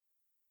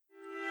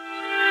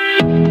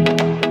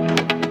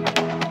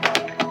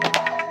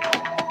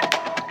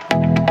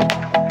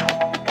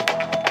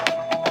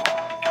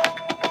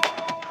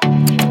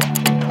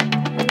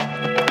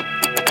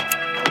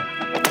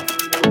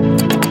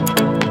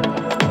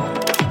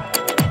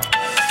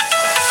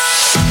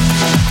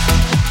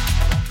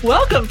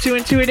Welcome to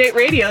Intuitive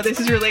Radio. This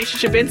is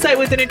Relationship Insight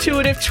with an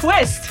intuitive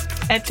twist.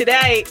 And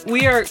today,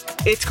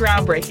 it's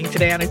groundbreaking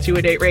today on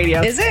Intuitive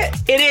Radio. Is it?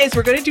 It is.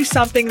 We're going to do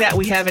something that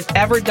we haven't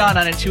ever done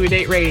on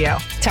Intuitive Radio.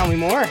 Tell me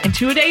more.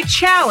 Intuitive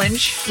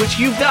Challenge, which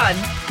you've done,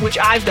 which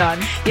I've done.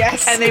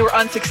 Yes. And they were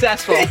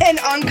unsuccessful. And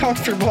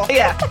uncomfortable.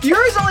 Yeah.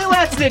 Yours only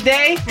lasted a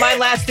day. Mine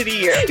lasted a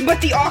year. But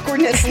the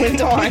awkwardness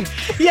lived on.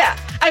 Yeah.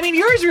 I mean,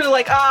 yours were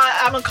like,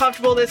 I'm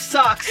uncomfortable, this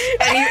sucks.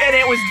 And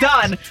it was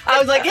done. I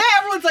was like, yeah,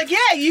 everyone's like,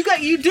 yeah, you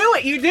do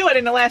it.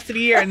 And it lasted a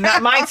year. And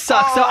mine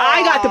sucked. So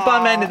I got the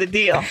bum end of the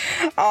deal.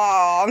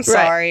 Oh, I'm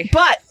sorry.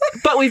 Right.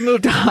 But we've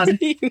moved on.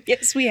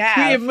 Yes, we have.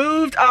 We have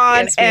moved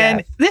on. Yes, we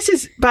have. This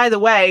is, by the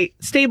way,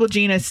 Stable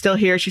Gina is still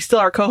here. She's still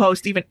our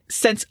co-host even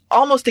since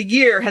almost a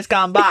year has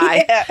gone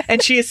by. Yeah.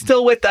 And she is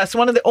still with us.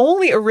 One of the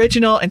only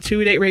original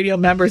Intuitive Radio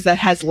members that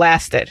has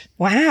lasted.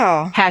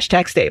 Wow.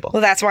 #stable.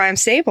 Well, that's why I'm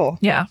stable.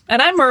 Yeah.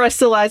 And I'm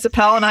Marissa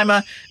Lizapel, and I'm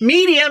a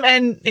medium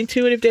and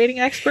intuitive dating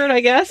expert,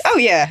 I guess. Oh,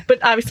 yeah. But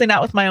obviously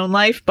not with my own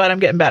life, but I'm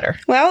getting better.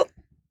 Well,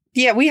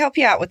 yeah, we help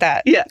you out with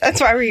that. Yeah. That's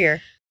why we're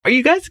here. Are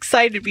you guys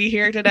excited to be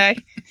here today?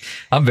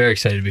 I'm very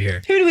excited to be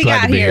here. Who do we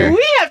Glad got to be here?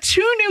 We have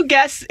two new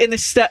guests in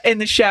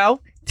the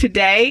show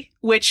today,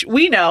 which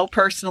we know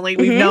personally.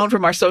 We've known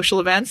from our social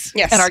events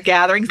Yes. and our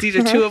gatherings. These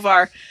are two of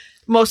our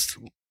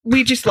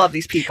we just love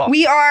these people.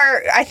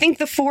 I think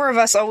the four of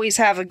us always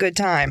have a good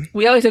time.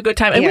 We always have a good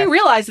time. And Yeah. we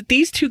realize that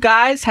these two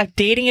guys have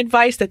dating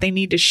advice that they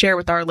need to share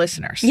with our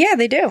listeners. Yeah,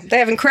 they do. They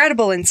have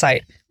incredible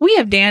insight. We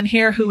have Dan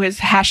here, who is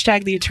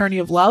 #the attorney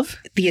of love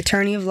The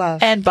attorney of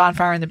love. and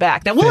bonfire in the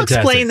back. Now, we'll Fantastic.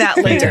 explain that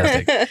later.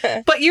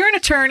 Fantastic. But you're an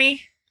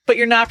attorney, but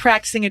you're not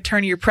practicing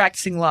attorney. You're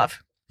practicing love.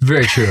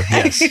 Very true.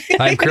 Yes.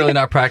 I'm currently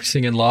not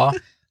practicing in law,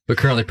 but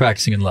currently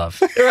practicing in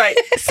love. Right.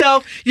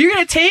 So you're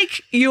going to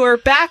take your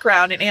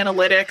background in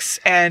analytics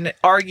and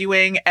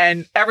arguing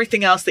and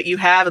everything else that you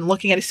have and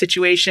looking at a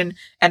situation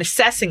and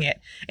assessing it,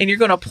 and you're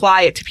going to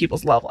apply it to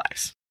people's love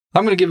lives.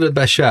 I'm going to give it the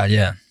best shot.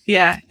 Yeah.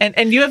 Yeah.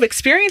 And you have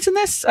experience in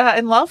this,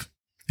 in love?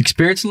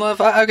 Experience in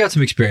love? I've got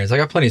some experience. I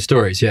got plenty of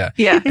stories. Yeah.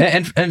 Yeah.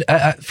 And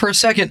for a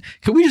second,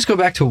 can we just go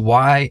back to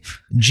why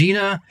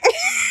Gina?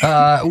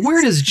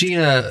 Where does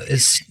Gina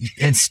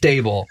and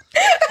stable?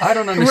 I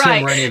don't understand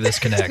Right. where any of this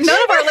connects.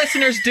 None of our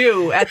listeners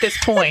do at this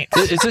point.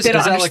 Is They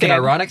don't that like an understand.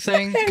 ironic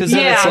thing? Because then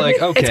Yeah. it's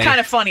like, okay. It's kind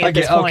of funny at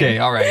this point. Okay,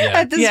 all right, yeah.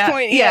 At this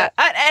point, yeah.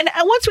 And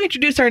once we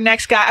introduce our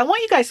next guy, I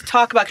want you guys to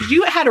talk about, because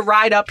you had a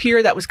ride up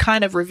here that was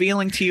kind of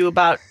revealing to you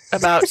about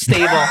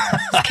Stable's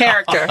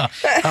character.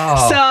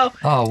 So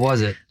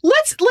Was it?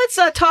 let's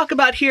talk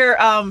about here. #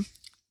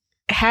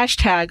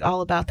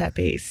 all about that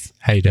bass.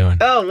 How you doing?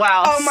 Oh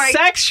wow! Oh, my-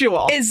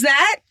 Sexual. Is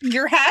that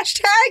your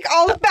hashtag?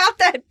 All about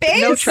that bass?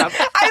 No trouble.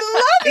 I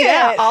love it.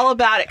 Yeah, all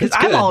about it, because It's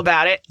I'm good. all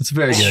about it. It's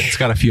very good. It's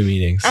got a few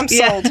meanings. I'm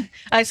sold.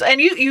 And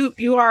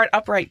you are an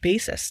upright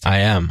bassist. I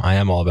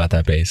am all about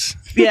that bass.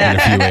 Yeah. In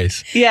a few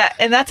ways. Yeah,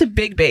 and that's a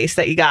big bass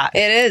that you got.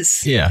 It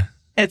is. Yeah.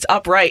 It's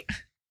upright.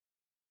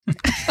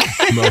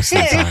 Most of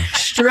the time.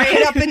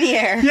 Straight up in the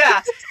air.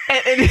 Yeah.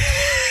 And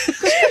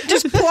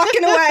Just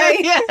plucking away.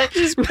 yeah.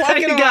 Just Ready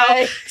plucking to go.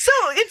 away. So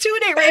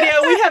Intuitive Radio,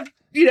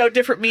 we have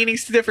different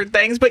meanings to different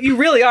things, but you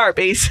really are a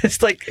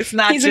bassist. Like, it's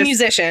not He's just a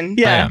musician.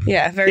 I Yeah. am.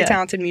 Yeah, very Yeah.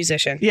 talented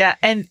musician. Yeah,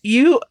 and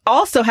you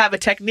also have a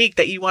technique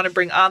that you want to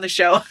bring on the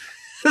show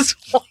as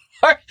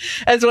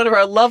one of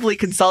our lovely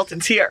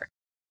consultants here.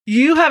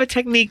 You have a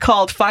technique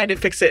called Find It,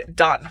 Fix It,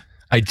 Done.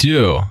 I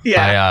do.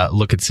 Yeah. I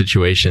look at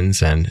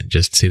situations and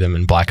just see them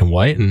in black and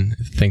white and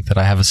think that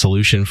I have a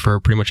solution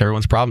for pretty much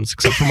everyone's problems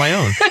except for my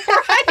own.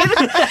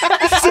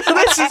 So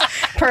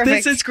Perfect.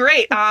 this is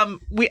great. I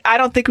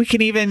don't think we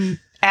can even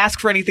ask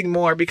for anything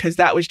more, because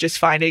that was just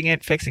finding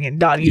it, fixing it,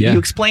 done. You Yeah.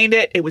 explained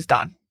it, it was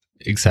done.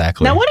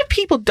 Exactly. Now, what if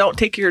people don't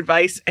take your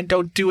advice and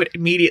don't do it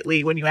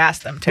immediately when you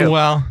ask them to?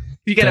 Well,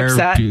 You get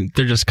upset?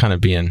 They're just kind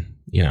of being,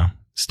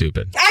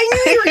 stupid. I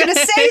knew you were going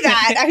to say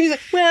that. I was like,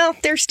 well,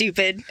 they're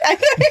stupid.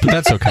 But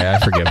that's okay. I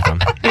forgive them.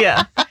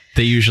 Yeah.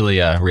 They usually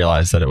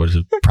realize that it would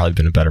have probably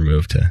been a better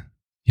move to,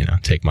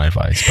 take my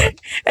advice. But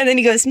And then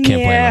he goes, blame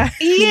yeah. him.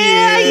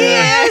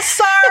 Yeah,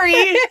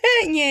 sorry.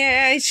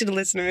 Yeah, he should have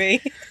listened to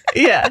me.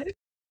 Yeah.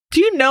 Do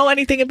you know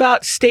anything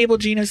about Stable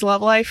Gina's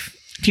love life?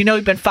 Do you know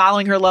we've been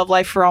following her love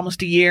life for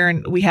almost a year,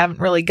 and we haven't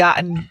really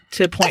gotten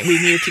to the point we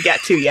need to get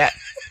to yet?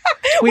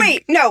 Who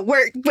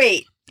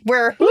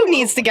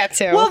needs to get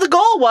to? Well, the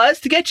goal was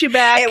to get you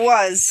back it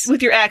was.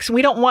 with your ex, and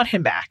we don't want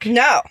him back.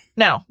 No.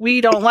 No,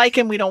 we don't like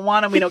him. We don't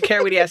want him. We don't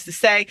care what he has to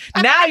say.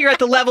 Now you're at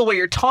the level where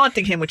you're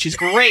taunting him, which is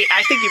great.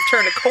 I think you've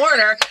turned a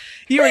corner.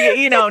 You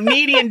were,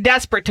 needy and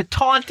desperate to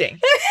taunting.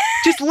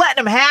 Just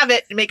letting him have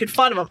it and making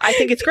fun of him. I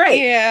think it's great.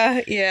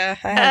 Yeah,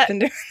 I have been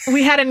doing.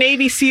 We had a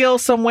Navy SEAL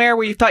somewhere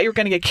where you thought you were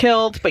going to get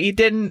killed, but you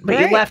didn't. But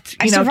Right. you left,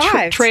 I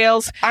survived.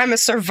 trails. I'm a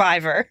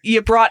survivor.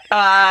 You brought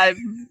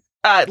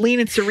Lean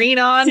and Serene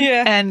on,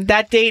 Yeah. and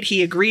that date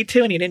he agreed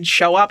to, and he didn't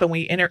show up, and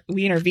we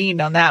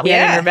intervened on that. We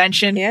had an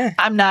intervention. Yeah.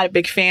 I'm not a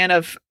big fan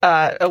of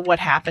what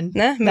happened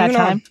Nah, that moving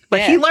time, on. but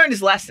Yeah. he learned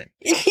his lesson.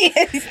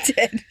 Yeah, he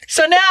did.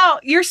 So now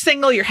you're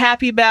single, you're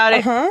happy about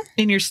it, Uh-huh.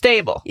 and you're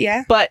stable.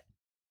 Yeah. But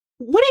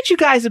what did you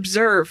guys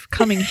observe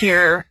coming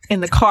here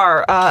in the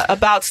car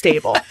about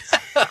Stable?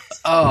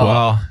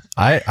 Well,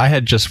 I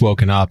had just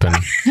woken up and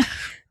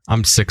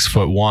I'm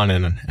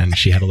 6'1" and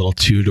she had a little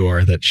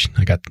 2-door that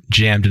I got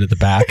jammed into the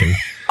back and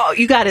Oh,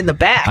 you got in the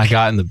back. I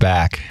got in the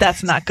back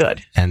That's not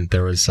good. and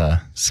there was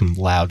some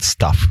loud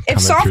stuff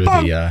If coming through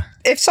softball- the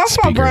If Softball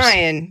Speakers.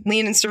 Brian,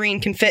 Lean and Serene,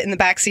 can fit in the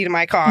back seat of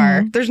my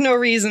car, there's no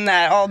reason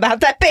that All About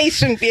That bass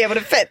shouldn't be able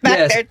to fit back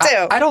Yes, there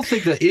too. I don't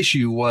think the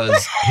issue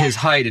was his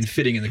height and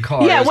fitting in the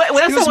car. Yeah, It was-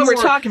 that's it was not what we're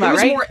more- talking about, It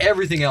was right? more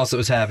everything else that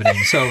was happening.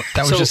 So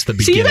that was just the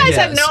So you beginning. guys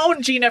have Yes.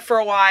 known Gina for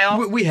a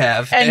while. we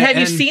have. and have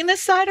you seen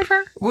this side of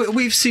her?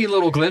 We've seen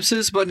little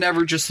glimpses, but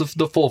never just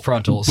the full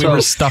frontal. We So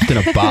were stuffed in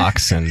a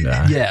box and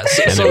yeah,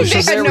 and so it was They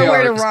just had there we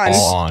nowhere are, to run.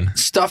 all on.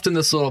 stuffed in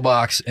this little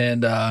box,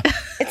 and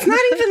It's not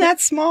even that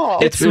small.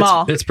 It's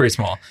small. It's pretty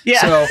small.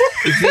 Yeah.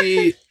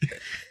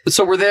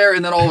 So we're there,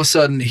 and then all of a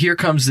sudden, here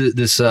comes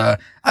this.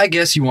 I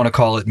guess you want to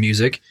call it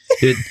music.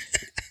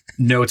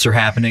 Notes are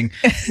happening,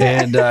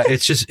 and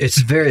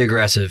it's very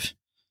aggressive.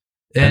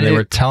 And they it-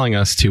 were telling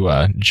us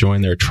to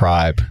join their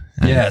tribe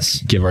and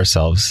Yes. give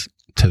ourselves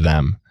to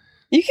them.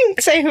 You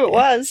can say who it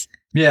was.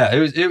 Yeah,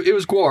 it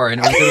was Gwar,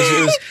 and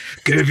it was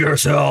give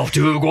yourself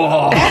to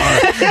Gwar.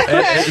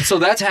 and so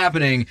that's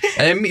happening.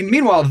 And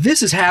meanwhile,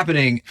 this is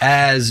happening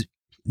as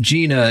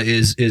Gina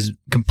is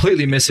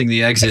completely missing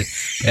the exit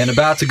and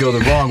about to go the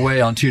wrong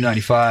way on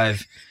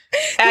 295.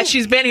 As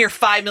she's been here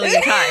 5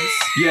 million times.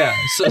 Yeah.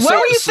 So, What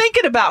were you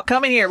thinking about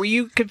coming here? Were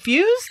you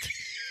confused?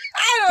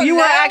 I don't You know.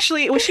 were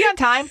actually, was she on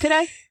time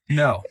today?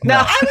 No. No.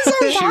 I was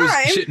on She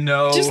was, time.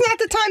 no. Just not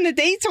the time that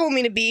they told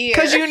me to be here.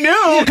 Because you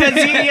knew.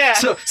 Yeah.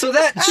 So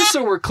that just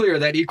so we're clear,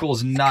 that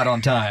equals not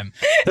on time.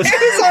 It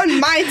was on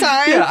my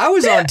time. Yeah, I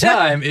was on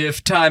time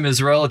if time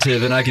is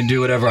relative and I can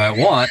do whatever I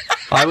want.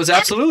 I was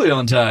absolutely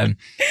on time.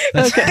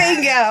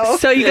 Bingo.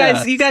 So you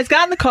Yeah. guys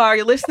got in the car,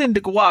 you're listening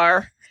to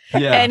Gwar,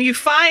 Yeah. and you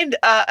find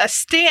a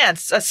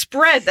stance, a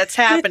spread that's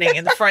happening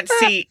in the front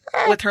seat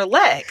with her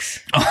legs.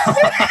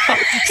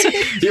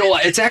 You know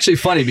what? It's actually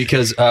funny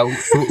because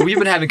we've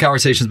been having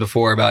conversations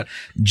before about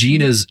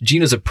Gina's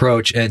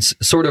approach and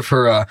sort of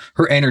her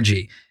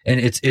energy, and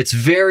it's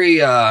very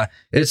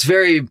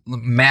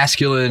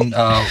masculine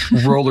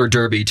roller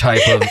derby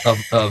type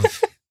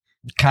of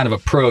kind of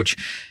approach.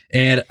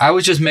 And I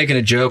was just making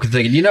a joke and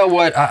thinking, you know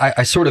what?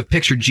 I sort of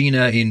pictured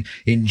Gina in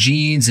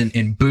jeans and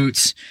in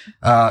boots,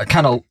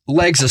 kind of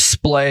legs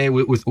asplay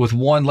with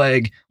one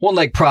leg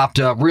propped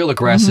up, real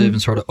aggressive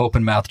and sort of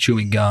open mouth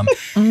chewing gum.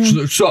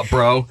 What's up,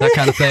 bro? That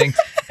kind of thing.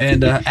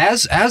 And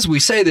as we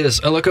say this,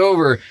 I look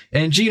over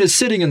and Gina's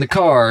sitting in the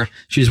car.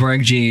 She's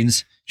wearing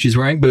jeans. She's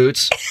wearing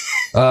boots.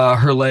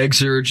 Her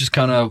legs are just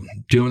kind of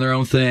doing their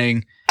own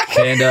thing,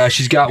 and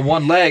she's got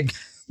one leg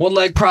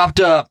propped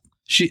up.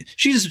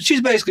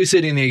 She's basically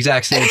sitting in the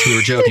exact stance we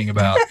were joking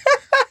about.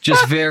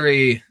 Just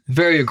very,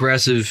 very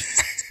aggressive,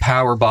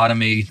 power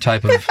bottomy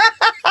type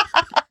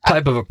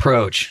of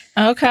approach.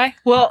 Okay.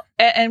 Well,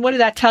 and what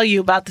did that tell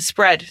you about the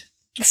spread?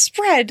 The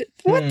spread.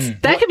 What?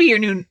 That could be your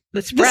new the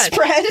The spread.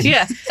 spread?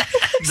 Yeah.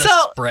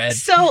 Spread.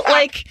 So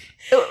like,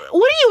 what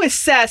do you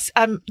assess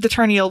the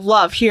tourney of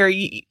love here?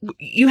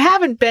 You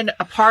haven't been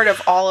a part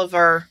of all of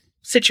our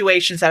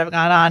situations that have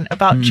gone on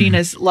about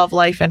Gina's love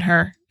life and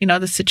her,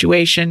 the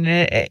situation.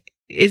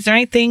 Is there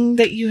anything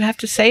that you have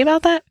to say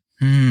about that?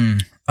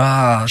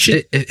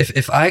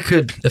 If I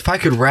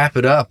could wrap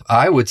it up,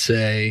 I would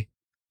say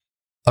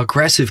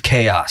aggressive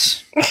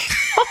chaos.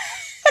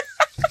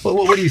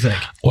 What do you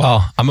think?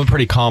 Well, I'm a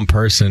pretty calm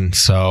person,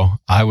 so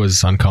I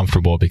was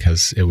uncomfortable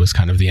because it was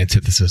kind of the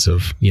antithesis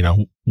of,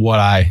 what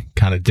I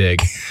kind of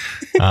dig.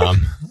 I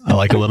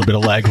like a little bit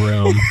of leg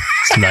room,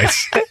 some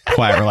nice,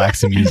 quiet,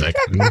 relaxing music.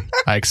 And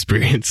I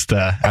experienced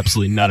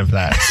absolutely none of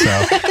that.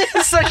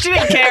 So she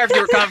didn't care if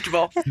you were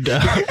comfortable.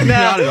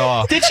 Not at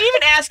all. Did she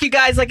even ask you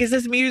guys, like, is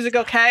this music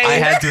okay?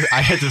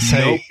 I had to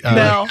say,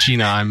 No.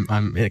 Gina, I'm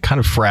kind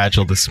of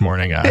fragile this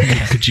morning.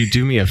 Could you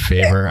do me a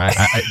favor?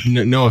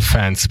 No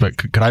offense, but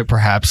could I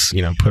perhaps,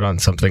 put on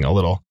something a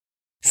little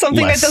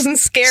Something less that doesn't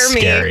scare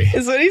scary. me,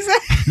 is what he said.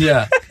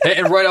 Yeah,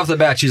 and right off the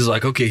bat, she's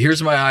like, "Okay,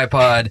 here's my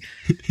iPod.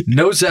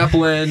 No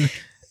Zeppelin,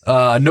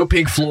 no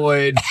Pink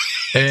Floyd,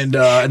 and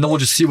then we'll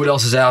just see what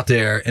else is out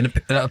there." And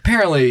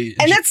apparently,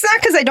 And that's not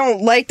because I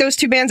don't like those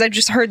two bands. I've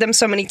just heard them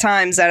so many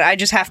times that I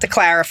just have to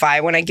clarify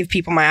when I give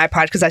people my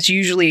iPod because that's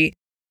usually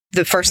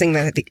the first thing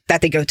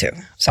that they go to.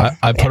 So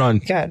I put on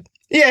God.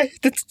 Yeah.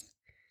 That's,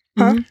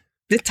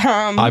 the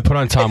Tom. I put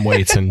on Tom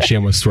Waits and she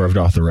almost swerved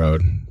off the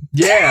road.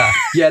 yeah,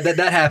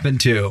 that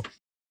happened too.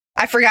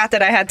 I forgot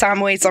that I had Tom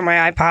Waits on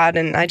my iPod,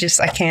 and I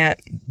can't.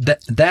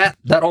 That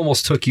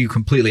almost took you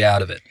completely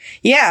out of it.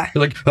 Yeah.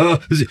 You're like, "Oh,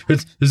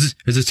 is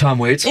it Tom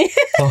Waits?"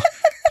 Oh,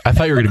 I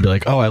thought you were going to be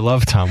like, "Oh, I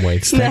love Tom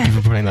Waits. Thank you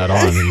for putting that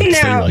on." And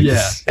instead you're like, yeah,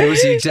 "This it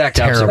was the exact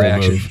opposite terrible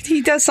reaction. move."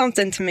 He does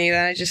something to me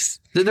that I just.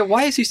 Then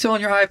why is he still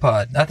on your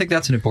iPod? I think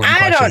that's an important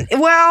I question. don't.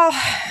 Well,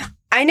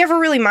 I never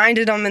really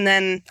minded him, and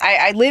then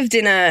I lived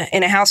in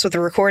a house with a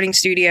recording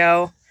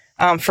studio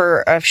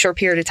for a short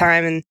period of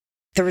time, and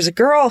there was a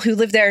girl who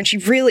lived there, and she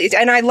really,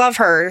 and I love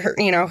her.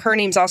 Her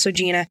name's also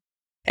Gina,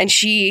 and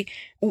she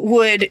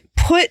would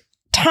put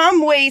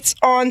Tom Waits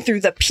on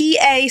through the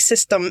PA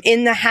system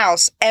in the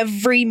house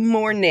every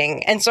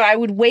morning. And so I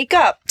would wake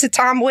up to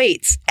Tom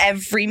Waits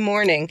every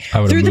morning I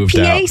would've through the moved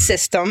PA out.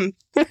 system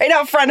right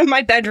out front of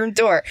my bedroom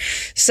door.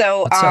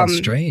 So That sounds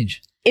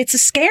strange. it's a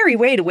scary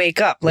way to wake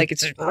up. Like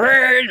it's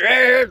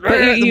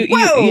But you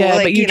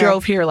whoa, but you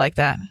drove here like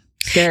that.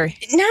 Scary.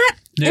 not,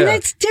 Yeah. and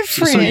it's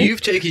different. So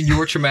you've taken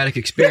your traumatic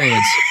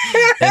experience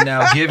and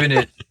now given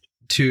it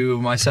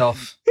to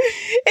myself.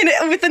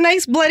 and with a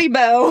nice bloody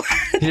bow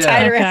tied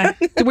Yeah. around.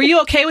 Okay. Were you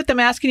okay with them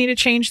asking you to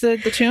change the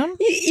tune?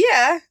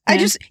 Yeah,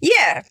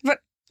 but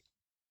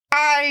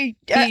I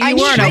You I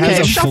weren't need, I okay. need Has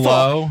a a shuffle.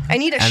 flow, I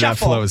need a and that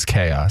shuffle. flow is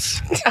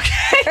chaos.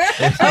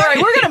 All right,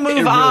 we're going to move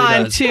really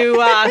on does.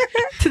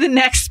 to the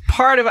next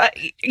part of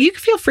it. You can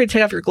feel free to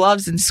take off your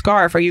gloves and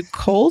scarf. Are you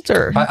cold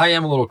or? I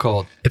am a little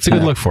cold. It's a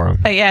good look for him.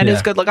 Yeah, it is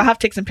Yeah. good. Look, I'll have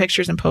to take some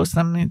pictures and post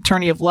them. The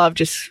Attorney of Love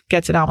just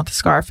gets it on with the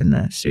scarf in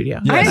the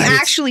studio. Yeah. I'm It's-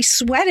 actually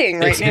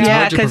sweating right It's now. Yeah,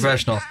 hard to 'cause-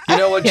 professional. You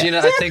know what,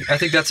 Gina? I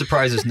think that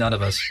surprises none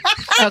of us.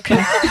 Okay.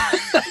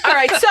 All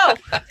right. So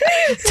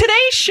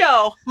today's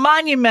show,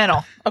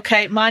 monumental.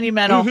 Okay,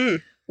 monumental.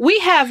 Mhm. We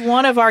have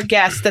one of our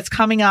guests that's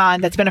coming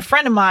on that's been a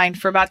friend of mine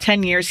for about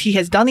 10 years. He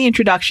has done the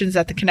introductions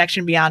at the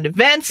Connection Beyond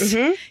events.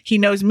 Mhm. He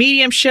knows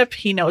mediumship.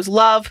 He knows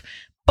love,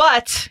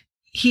 but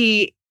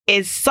he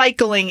is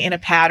cycling in a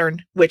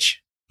pattern,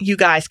 which you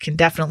guys can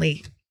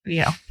definitely,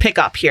 pick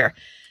up here.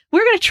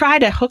 We're going to try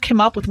to hook him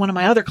up with one of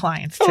my other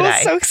clients Oh, today.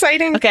 it's so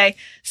exciting. Okay.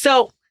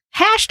 So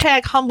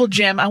hashtag Humble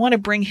Jim. I want to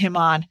bring him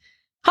on.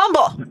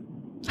 Humble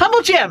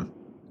Jim.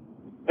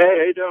 Hey,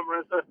 how you doing,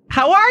 Marissa?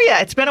 How are you?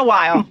 It's been a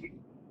while.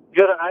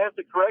 Good. I have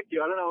to correct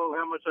you. I don't know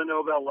how much I know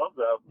about love,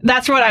 though.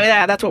 That's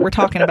what we're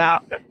talking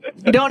about.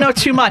 You don't know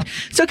too much.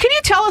 So can you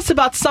tell us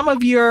about some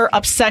of your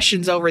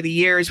obsessions over the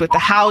years with the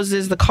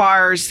houses, the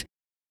cars?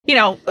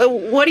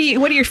 What are you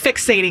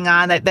fixating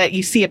on that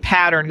you see a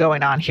pattern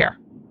going on here?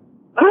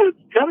 It's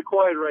kind of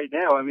quiet right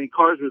now. I mean,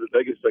 cars are the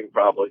biggest thing,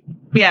 probably.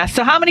 Yeah.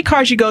 So how many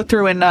cars you go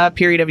through in a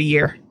period of a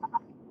year?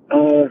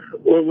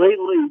 Well,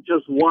 lately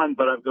just one,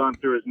 but I've gone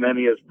through as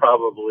many as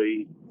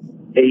probably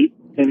 8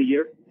 in a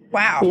year.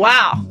 Wow.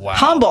 Wow. Wow.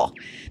 Humble.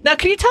 Now,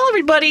 can you tell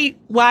everybody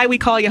why we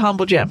call you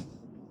Humble Jim?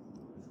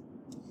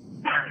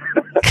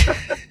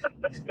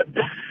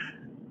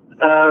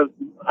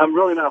 I'm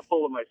really not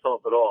full of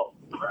myself at all.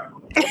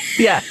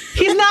 Yeah.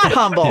 He's not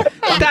humble.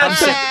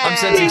 That's I'm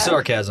sensing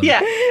sarcasm.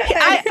 Yeah.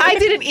 I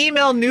did an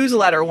email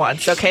newsletter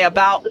once, okay,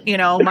 about,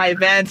 my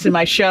events and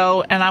my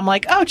show. And I'm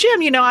like, oh, Jim,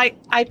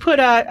 I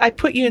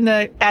put you in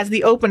as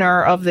the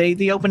opener of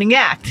the opening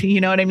act.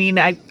 You know what I mean?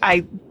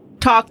 I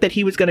talked that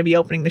he was going to be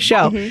opening the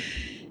show.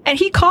 Mm-hmm. And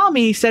he called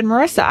me, he said,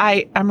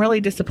 Marissa, I'm really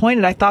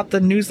disappointed. I thought the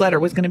newsletter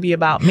was going to be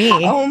about me.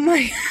 Oh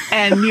my.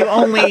 And you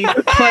only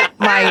put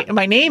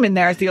my name in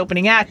there as the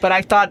opening act, but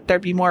I thought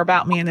there'd be more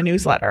about me in the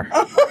newsletter.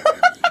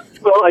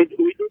 Well, we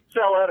did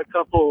sell out a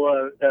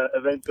couple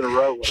events in a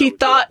row. when I He was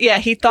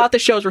there. thought the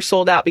shows were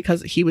sold out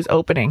because he was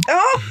opening.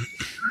 Oh.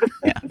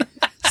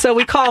 So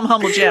we call him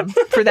Humble Jim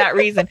for that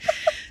reason.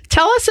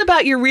 Tell us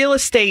about your real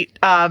estate,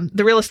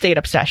 the real estate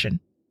obsession.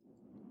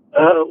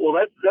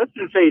 Well, that's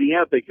been fading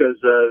out because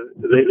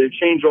they've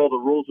changed all the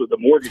rules with the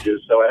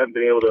mortgages, so I haven't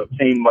been able to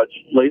obtain much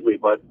lately.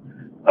 But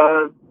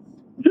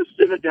just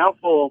in a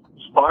downfall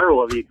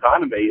spiral of the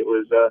economy, it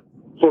was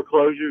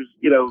foreclosures.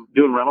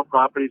 Doing rental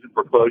properties and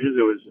foreclosures.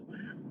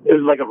 It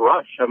was like a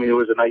rush. I mean, it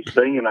was a nice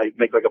thing, and I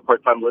make like a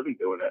part-time living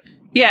doing it.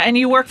 Yeah, and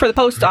you work for the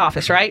post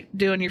office, right?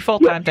 Doing your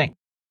full-time thing.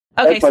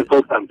 Okay, That's my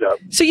full-time job.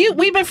 so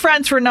we've been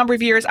friends for a number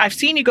of years. I've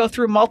seen you go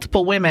through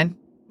multiple women,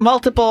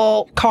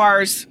 multiple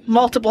cars,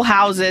 multiple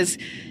houses.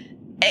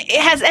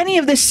 Has any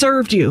of this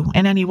served you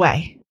in any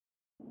way?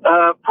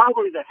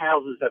 Probably the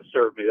houses have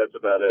served me. That's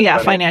about it. Yeah,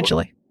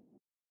 financially.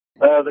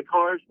 The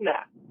cars, nah,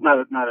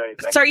 not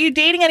anything. So are you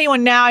dating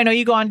anyone now? I know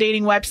you go on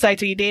dating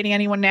websites. Are you dating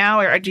anyone now,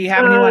 or do you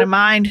have anyone in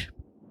mind?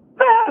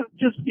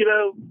 Just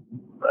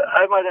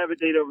I might have a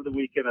date over the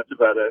weekend. That's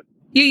about it.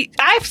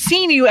 I've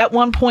seen you at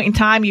one point in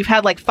time. You've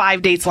had like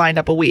 5 dates lined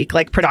up a week,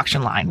 like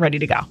production line, ready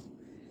to go.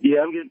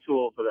 Yeah, I'm getting too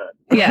old for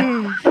that.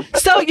 Yeah.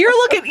 So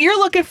you're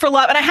looking for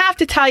love, and I have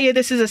to tell you,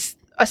 this is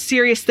a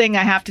serious thing.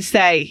 I have to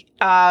say,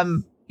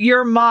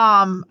 your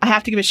mom. I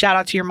have to give a shout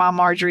out to your mom,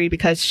 Marjorie,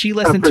 because she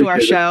listened to our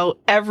appreciate it. show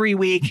every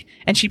week,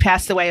 and she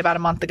passed away about a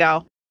month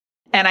ago.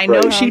 And I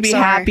know Right. she'd I'm be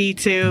sorry. happy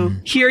to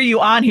hear you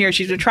on here.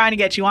 She's been trying to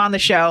get you on the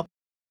show.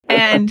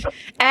 And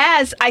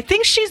as I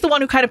think she's the one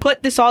who kind of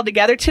put this all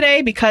together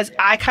today, because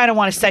I kind of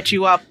want to set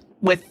you up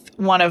with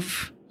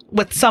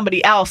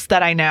somebody else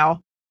that I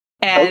know.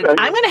 And Okay.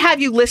 I'm going to have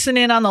you listen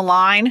in on the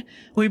line.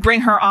 We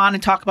bring her on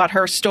and talk about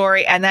her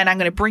story, and then I'm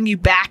going to bring you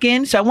back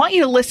in. So I want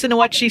you to listen to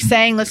what she's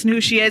saying, listen to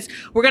who she is.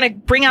 We're going to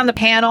bring on the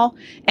panel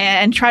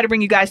and try to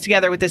bring you guys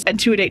together with this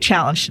Intuit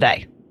challenge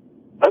today.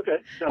 Okay.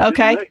 Sounds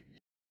Okay. good to me.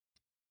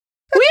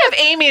 We have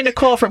Amy and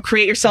Nicole from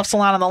Create Yourself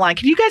Salon on the line.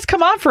 Can you guys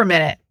come on for a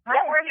minute?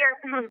 We're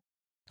here.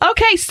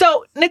 Okay,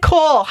 so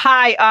Nicole,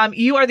 hi.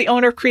 You are the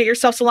owner of Create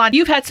Yourself Salon.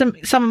 You've had some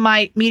of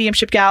my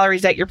mediumship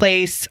galleries at your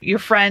place. Your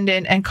friend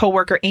and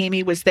coworker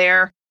Amy was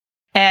there.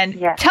 And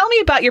Yes. tell me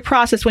about your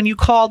process when you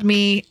called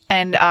me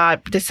and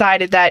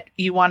decided that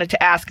you wanted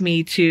to ask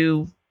me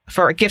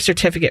for a gift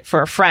certificate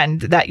for a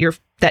friend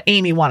that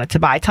Amy wanted to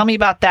buy. Tell me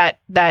about that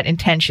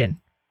intention.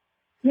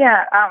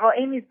 Yeah, well,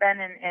 Amy's been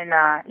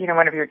in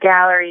one of your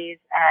galleries,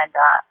 and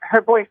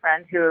her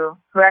boyfriend, who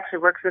actually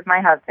works with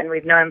my husband,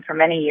 we've known him for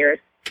many years.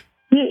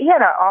 He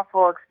had an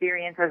awful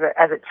experience as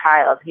a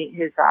child.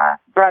 His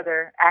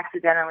brother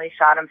accidentally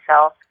shot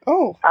himself.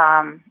 Oh.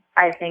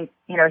 I think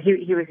he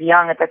was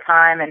young at the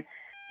time, and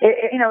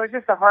it was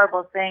just a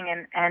horrible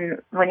thing.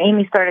 And when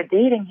Amy started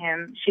dating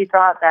him, she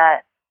thought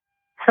that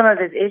some of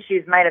his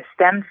issues might have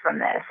stemmed from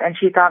this, and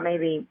she thought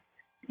maybe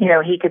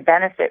he could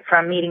benefit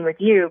from meeting with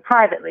you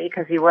privately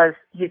because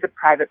he's a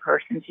private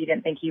person. She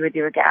didn't think he would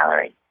do a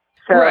gallery.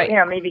 So, Right.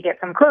 Maybe get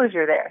some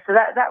closure there. So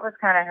that was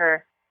kind of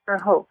her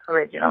hope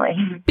originally.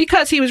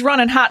 Because he was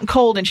running hot and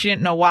cold and she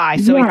didn't know why.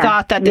 So he Yeah.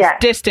 thought that this Yeah.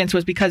 distance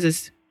was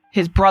because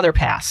his brother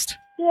passed.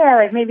 Yeah,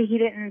 like maybe he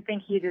didn't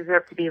think he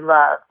deserved to be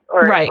loved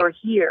or Right. or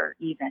hear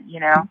even,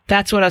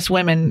 That's what us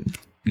women,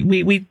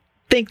 we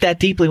think that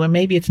deeply when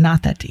maybe it's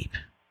not that deep.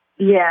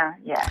 Yeah.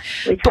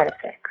 We try to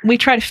fix. We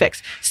try to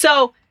fix.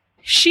 So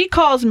she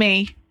calls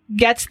me,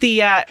 gets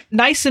the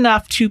nice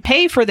enough to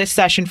pay for this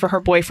session for her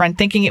boyfriend,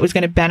 thinking it was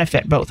going to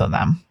benefit both of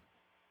them.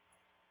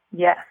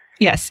 Yes.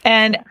 Yes.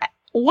 And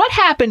what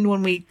happened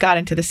when we got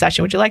into the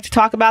session? Would you like to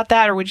talk about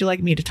that, or would you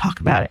like me to talk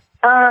about it?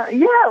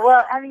 Yeah,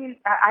 well, I mean,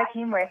 I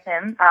came with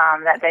him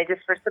that day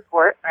just for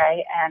support,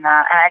 right? And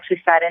I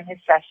actually sat in his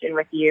session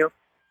with you,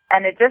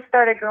 and it just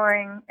started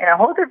going in a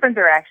whole different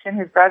direction.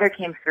 His brother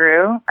came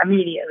through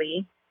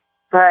immediately,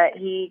 but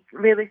he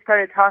really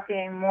started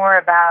talking more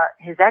about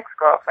his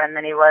ex-girlfriend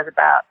than he was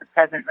about the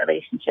present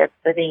relationship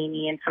with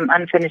Amy and some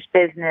unfinished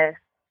business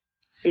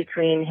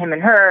between him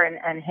and her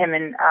and him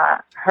and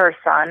her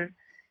son.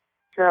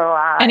 So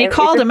And he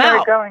called him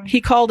out.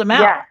 He called him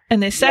out Yeah. in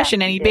this session,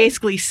 Yeah, and he he did.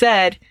 basically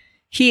said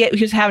he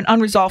was having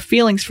unresolved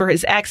feelings for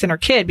his ex and her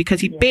kid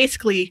because he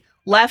basically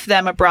left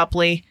them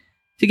abruptly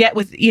to get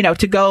with,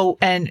 to go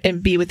and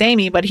be with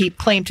Amy, but he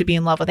claimed to be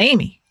in love with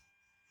Amy.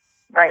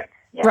 Right.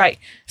 Yeah. Right.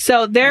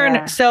 So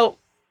Yeah. so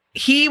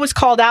he was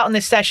called out in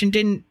this session,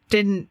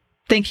 didn't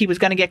think he was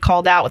going to get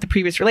called out with the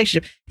previous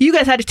relationship. You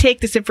guys had to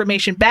take this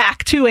information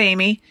back to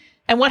Amy.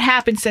 And what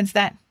happened since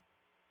then?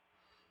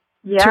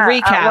 Yeah. To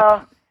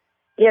recap.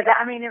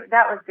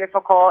 That was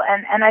difficult,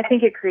 and I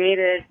think it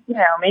created,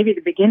 maybe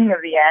the beginning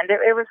of the end.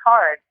 It was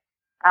hard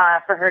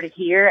for her to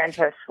hear and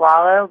to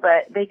swallow,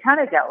 but they kind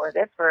of dealt with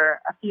it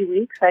for a few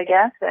weeks, I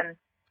guess, and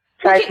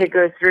tried to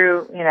go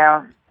through,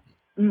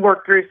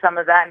 work through some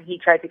of that. And he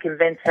tried to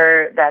convince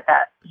her that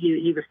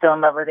he was still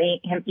in love with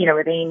him,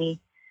 with Amy.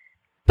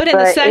 But in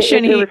the But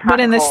session, it was hot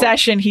and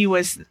cold.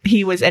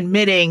 he was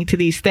admitting to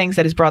these things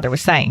that his brother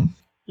was saying.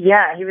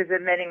 Yeah, he was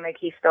admitting like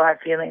he still had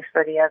feelings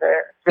for the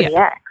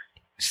ex.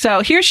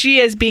 So here she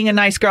is being a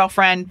nice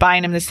girlfriend,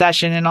 buying him the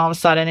session, and all of a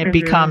sudden it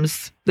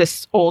becomes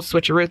this old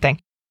switcheroo thing.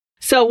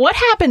 So what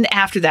happened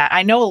after that?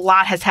 I know a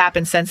lot has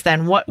happened since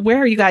then. Where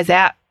are you guys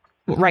at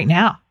right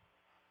now?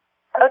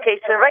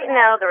 Okay, so right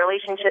now the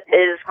relationship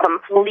is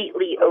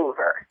completely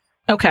over,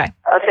 Okay.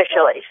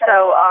 officially.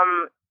 So,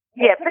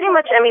 yeah, pretty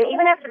much,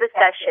 even after the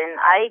session,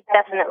 I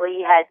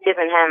definitely had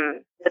given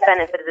him the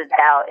benefit of the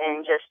doubt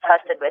and just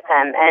trusted with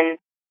him. And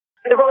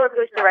the roller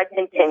coaster ride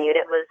continued.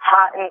 It was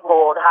hot and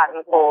cold, hot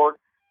and cold.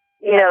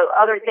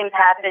 Other things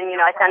happened.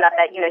 I found out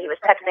that, he was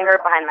texting her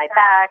behind my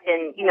back.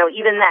 And,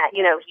 even that,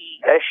 he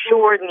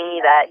assured me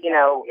that,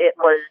 it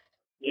was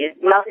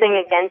nothing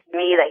against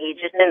me, that he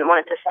just didn't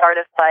want it to start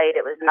a fight.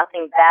 It was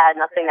nothing bad,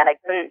 nothing that I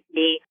couldn't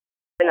see.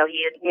 He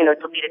had,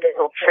 deleted his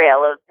whole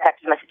trail of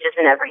text messages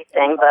and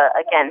everything. But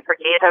again,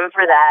 forgave him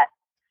for that.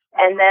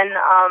 And then,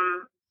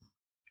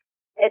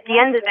 at the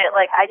end of it,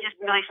 I just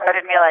really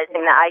started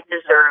realizing that I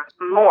deserve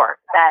more,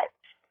 that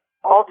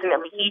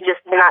ultimately he just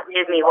cannot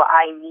give me what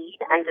I need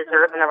and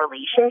deserve in a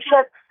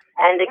relationship.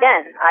 And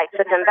again, I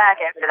took him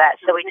back after that.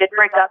 So we did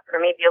break up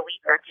for maybe a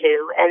week or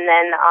two. And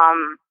then,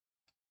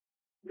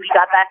 we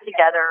got back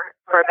together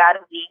for about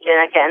a week.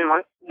 And again,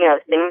 once,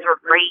 things were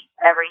great,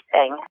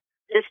 everything.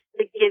 Just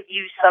to give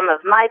you some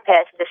of my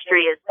past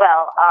history as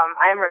well,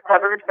 I'm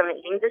recovered from an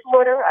eating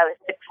disorder. I was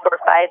sick for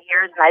 5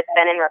 years, and I've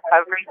been in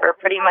recovery for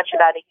pretty much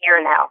about a year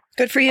now.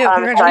 Good for you. So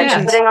I've been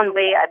Congratulations. putting on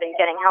weight. I've been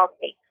getting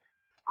healthy.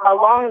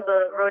 Along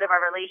the road of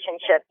our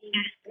relationship, he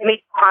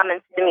made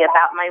comments to me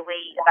about my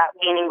weight, about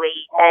gaining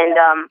weight,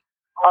 and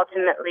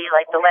ultimately,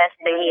 the last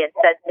thing he had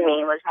said to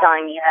me was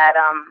telling me that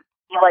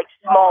he liked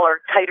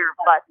smaller, tighter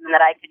butts, and that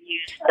I could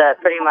use to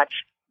pretty much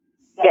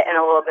get in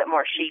a little bit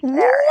more shape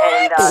there.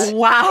 And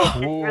Wow. it just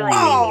really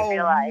made me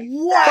realize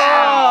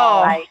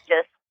Wow. that I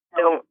just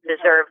don't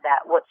deserve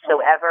that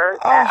whatsoever.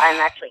 That I'm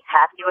actually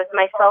happy with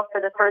myself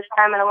for the first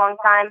time in a long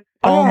time.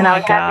 Oh And I my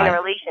was happy in a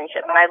God.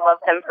 relationship, and I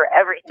loved him for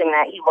everything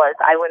that he was.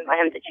 I wouldn't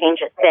want him to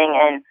change a thing,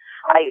 and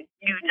I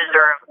do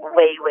deserve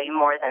way, way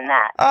more than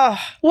that. Oh,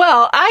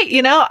 Well,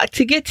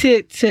 to get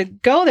to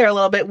go there a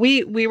little bit,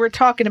 we were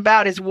talking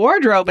about his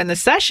wardrobe in the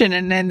session,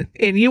 and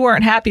you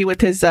weren't happy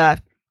with his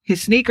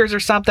sneakers or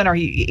something, or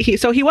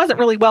so he wasn't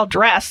really well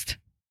dressed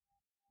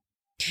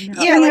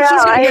Yeah, like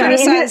he's going to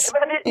criticize.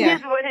 But it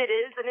is what it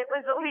is, and it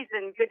was always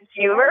in good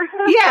humor.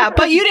 Yeah,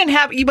 but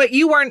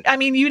you weren't, I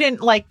mean, you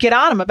didn't like get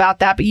on him about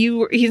that, but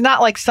he's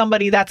not like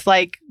somebody that's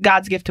like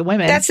God's gift to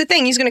women. That's the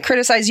thing. He's going to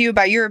criticize you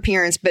about your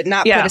appearance, but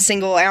not put a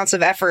single ounce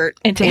of effort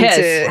into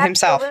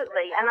himself. Absolutely.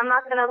 And I'm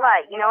not going to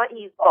lie. You know what?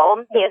 He's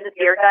bald. He has a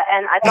beard gut,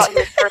 and I thought he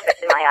was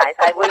perfect in my eyes.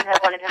 I wouldn't have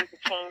wanted him to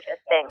change a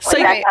thing. So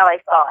that's how I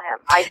saw him.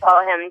 I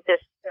saw him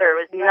just, there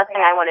was nothing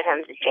I wanted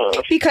him to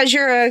change. Because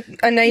you're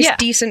a nice,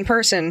 decent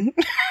person.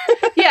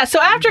 Yeah, so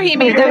after he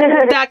made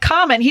that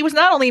comment, he was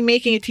not only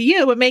making it to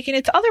you, but making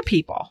it to other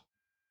people.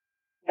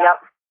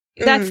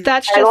 Yep. That's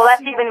just... Well,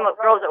 that's even what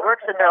girls at work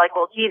said. They're like,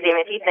 well, geez,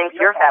 if he thinks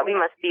you're fat, we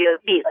must be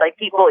obese. Like,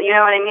 people, you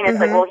know what I mean? It's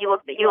like, well, he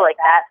looks at you like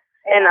that,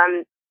 and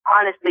I'm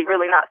honestly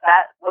really not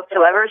fat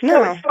whatsoever,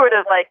 so it's sort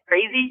of like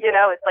crazy, you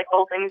know? It's like the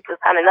whole thing's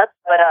just kind of nuts,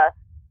 but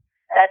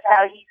that's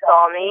how he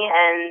saw me,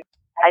 and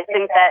I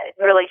think that it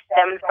really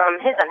stemmed from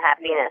his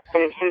unhappiness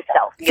in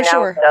himself, you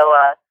know? Sure. So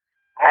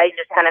I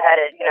just kind of had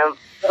to, you know,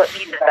 put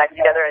pieces back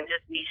together and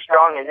just be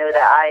strong and know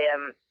that I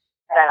am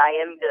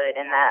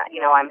good and that, you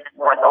know, I'm just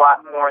worth a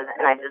lot more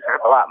and I deserve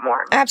a lot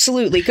more.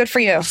 Absolutely. Good for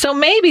you. So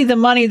maybe the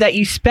money that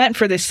you spent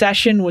for this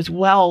session was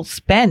well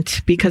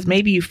spent because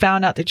maybe you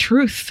found out the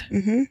truth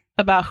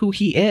about who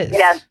he is.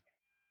 Yes.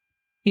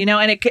 You know,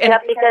 and because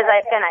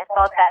I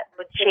thought that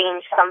would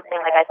change something.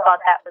 Like, I thought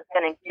that was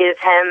going to give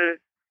him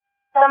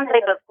some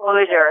type of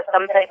closure,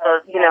 some type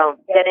of, you know,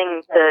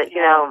 getting to,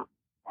 you know,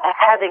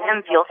 having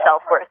him feel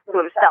self-worth to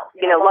himself,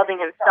 you know, loving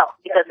himself.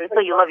 Because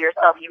until you love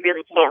yourself, you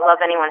really can't love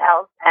anyone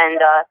else. And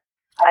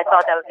I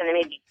thought that was going to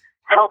maybe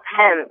help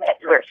him get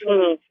to where he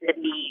needs to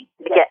be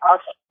to get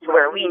us to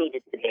where we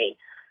needed to be.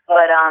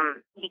 But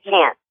he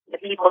can't.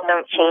 If people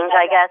don't change,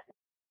 I guess.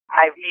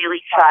 I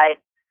really tried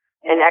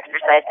and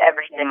exercised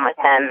everything with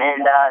him.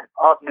 And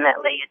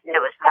ultimately,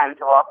 it was time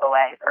to walk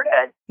away for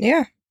good.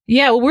 Yeah.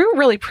 Yeah, well, we're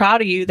really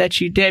proud of you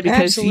that you did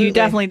because you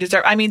definitely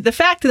deserve. I mean, the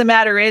fact of the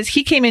matter is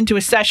he came into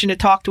a session to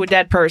talk to a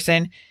dead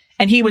person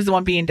and he was the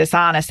one being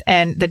dishonest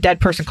and the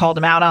dead person called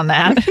him out on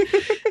that.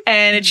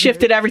 And it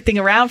shifted everything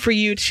around for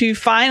you to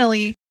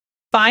finally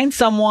find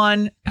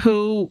someone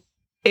who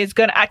is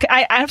going to,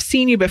 I've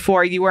seen you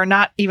before. You are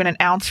not even an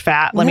ounce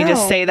fat. Let me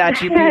just say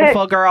that. You're a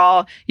beautiful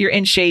girl. You're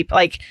in shape.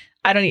 Like,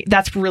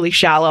 that's really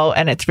shallow.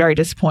 And it's very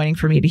disappointing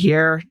for me to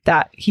hear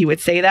that he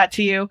would say that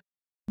to you.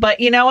 But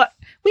you know what?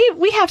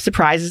 We have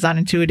surprises on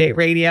Intuit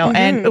Radio,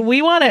 and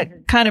we want to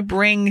kind of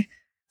bring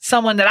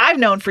someone that I've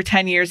known for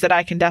 10 years that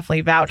I can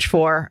definitely vouch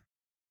for,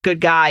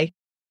 good guy,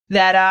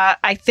 that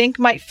I think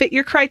might fit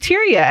your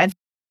criteria. And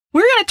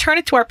we're going to turn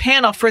it to our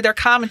panel for their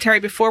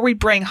commentary before we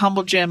bring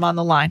Humble Jim on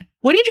the line.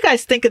 What did you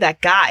guys think of that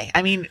guy?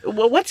 I mean,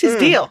 what's his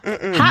deal?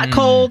 Hot,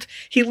 cold.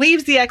 He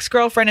leaves the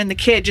ex-girlfriend and the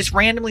kid, just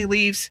randomly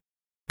leaves,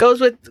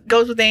 goes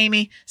with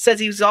Amy, says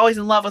he was always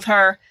in love with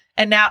her.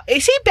 And now,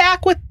 is he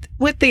back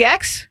with the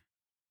ex?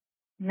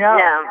 No.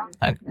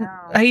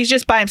 He's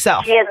just by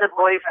himself. He has a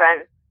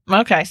boyfriend.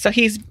 Okay, so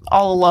he's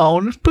all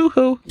alone.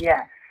 Boo-hoo.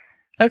 Yeah.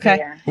 Okay.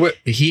 Yeah. What,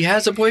 he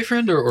has a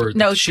boyfriend or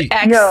no, she?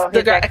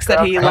 The ex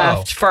that he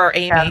left for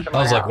Amy. I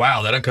was like,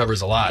 wow, that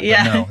uncovers a lot.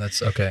 Yeah. But no,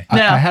 that's okay.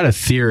 I had a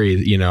theory,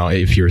 you know,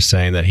 if you were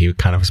saying that he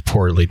kind of was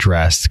poorly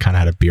dressed, kind of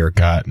had a beer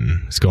gut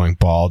and was going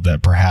bald,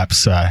 that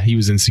perhaps he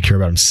was insecure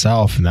about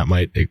himself, and that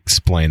might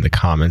explain the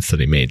comments that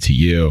he made to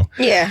you.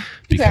 Yeah.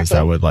 Because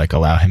that would like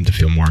allow him to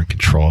feel more in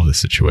control of the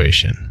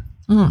situation.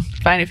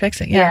 Finally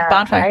fixing. Yeah.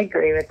 Bonfire. I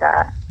agree with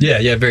that.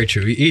 Yeah, very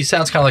true. He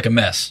sounds kind of like a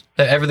mess.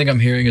 Everything I'm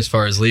hearing as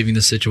far as leaving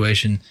the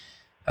situation,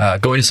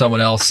 going to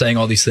someone else, saying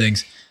all these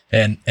things,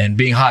 and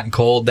being hot and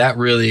cold, that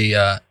really,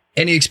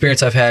 any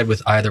experience I've had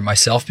with either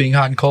myself being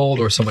hot and cold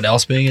or someone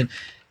else being it,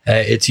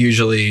 it's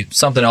usually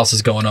something else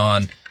is going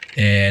on,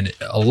 and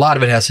a lot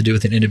of it has to do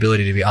with an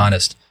inability to be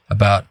honest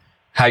about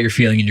how you're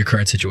feeling in your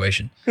current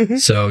situation.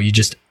 So you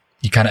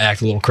kind of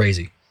act a little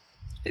crazy.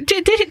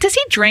 Does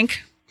he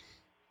drink?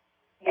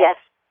 Yes.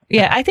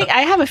 Yeah, I think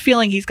I have a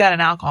feeling he's got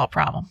an alcohol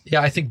problem.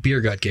 Yeah, I think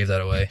beer gut gave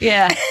that away.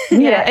 Yeah.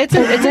 It's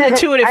an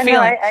intuitive I know,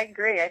 feeling. I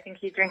agree. I think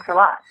he drinks a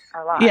lot.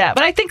 Yeah,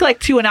 but I think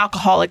like to an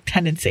alcoholic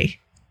tendency.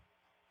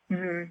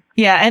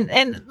 Yeah,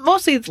 and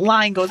mostly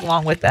lying goes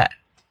along with that.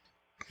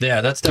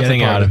 Yeah, that's definitely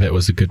getting out of it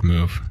was a good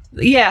move.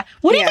 Yeah.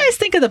 What do you guys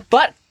think of the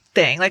butt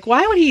thing? Like,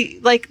 why would he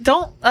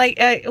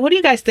what do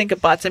you guys think of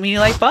butts? I mean, you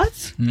like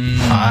butts?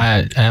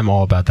 I am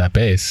all about that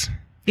bass.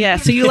 Yeah,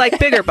 so you like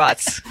bigger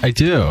butts. I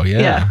do,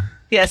 yeah.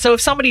 Yeah, so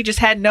if somebody just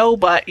had no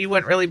butt, you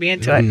wouldn't really be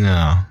into it.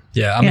 No.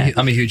 Yeah,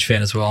 I'm a huge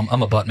fan as well.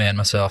 I'm a butt man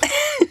myself.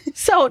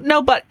 So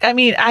no butt. I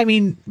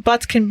mean,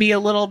 butts can be a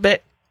little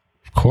bit.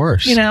 Of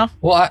course. You know.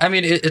 Well, I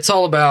mean, it's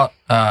all about.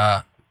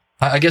 I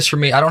guess for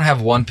me, I don't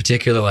have one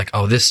particular like.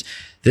 Oh, this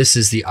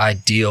is the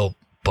ideal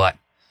butt.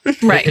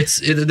 Right.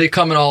 They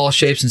come in all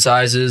shapes and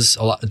sizes.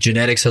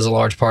 Genetics has a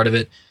large part of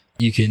it.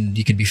 You can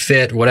be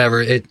fit,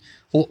 whatever.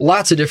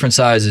 Lots of different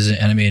sizes,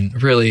 and I mean,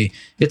 really,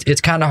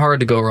 it's kind of hard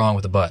to go wrong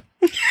with a butt.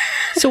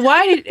 So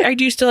why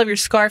do you still have your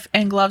scarf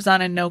and gloves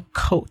on and no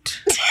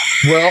coat?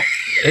 Well,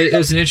 it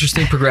was an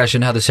interesting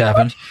progression how this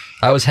happened.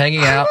 I was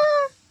hanging out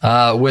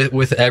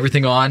with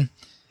everything on,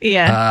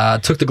 Yeah.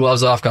 Took the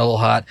gloves off, got a little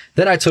hot.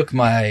 Then I took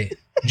my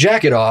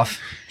jacket off,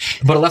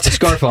 but I left the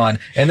scarf on.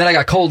 And then I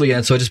got cold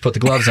again, so I just put the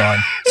gloves on.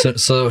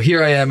 So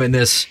here I am in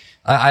this.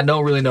 I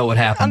don't really know what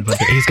happened, but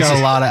He's got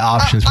a lot of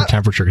options for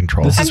temperature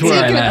control. This I'm is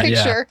where taking I'm a at.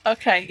 Yeah, picture.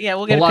 Okay. Yeah,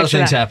 we'll a get a lot of picture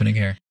things that. happening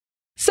here.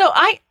 So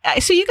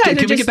so you guys Can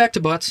are we just get back to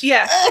butts?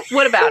 Yeah.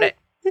 What about it?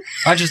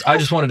 I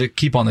just wanted to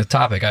keep on the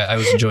topic. I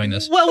was enjoying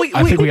this. Well,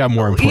 I think we got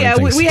more important yeah,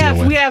 things we to deal have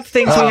with. we have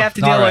things we have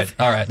to deal all right, with.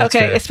 All right. That's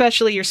Okay, fair.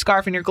 especially your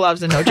scarf and your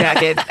gloves and no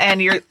jacket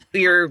and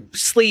your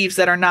sleeves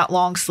that are not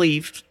long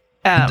sleeved.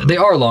 They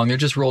are long. They're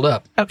just rolled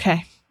up.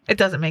 Okay, it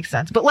doesn't make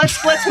sense. But let's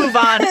move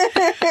on.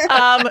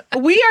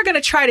 We are going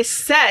to try to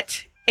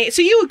set.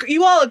 So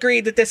you all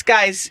agreed that this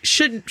guy's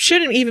shouldn't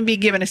even be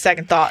given a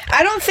second thought.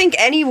 I don't think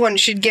anyone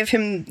should give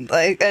him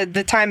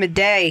the time of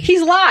day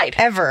He's lied.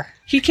 ever.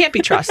 He can't be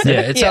trusted.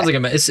 Yeah, it sounds like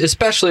it's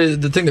especially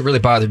the thing that really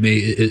bothered me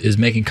is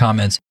making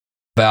comments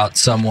about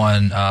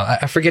someone.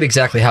 I forget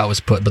exactly how it was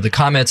put, but the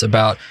comments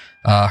about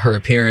her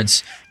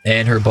appearance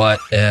and her butt,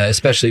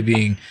 especially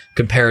being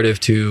comparative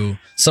to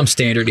some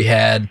standard he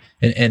had,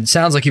 and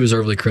sounds like he was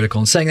overly critical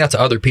and saying that to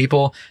other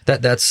people.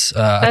 That's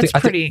I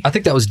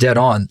think that was dead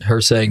on.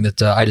 Her saying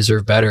that I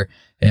deserve better,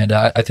 and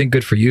I think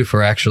good for you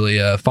for actually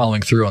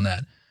following through on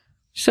that.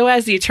 So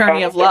as the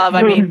attorney of love,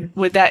 I mean,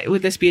 would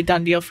this be a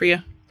done deal for you?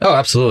 Oh,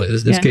 absolutely.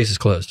 This Yeah. case is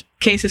closed.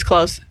 Case is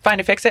closed.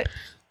 Find it, fix it.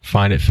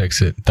 Find it, fix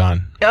it,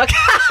 done. Okay.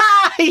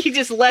 He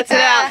just lets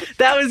it out.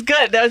 That was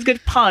good. That was a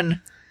good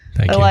pun.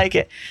 Thank I you. like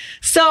it.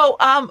 So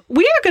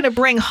we are going to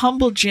bring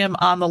Humble Jim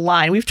on the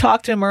line. We've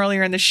talked to him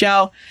earlier in the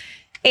show.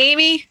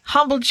 Amy,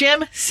 Humble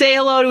Jim, say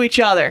hello to each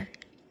other.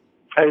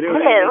 How you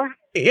doing? Hello.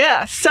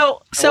 Yeah.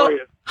 So How are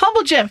you?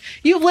 Humble Jim,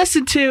 you've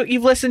listened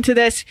to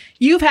this.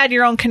 You've had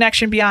your own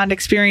connection beyond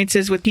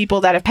experiences with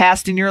people that have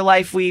passed in your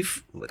life.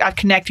 I've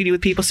connected you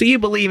with people, so you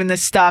believe in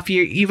this stuff.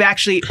 You've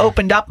actually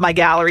opened up my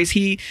galleries.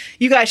 You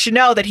guys should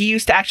know that he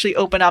used to actually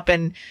open up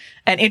and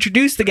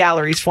introduce the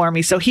galleries for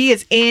me. So he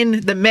is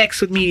in the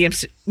mix with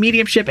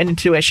mediumship and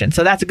intuition.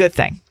 So that's a good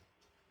thing.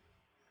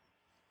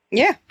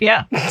 Yeah.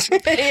 Yeah.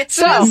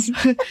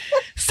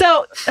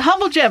 So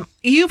Humble Jim,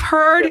 you've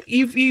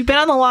been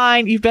on the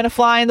line. You've been a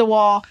fly in the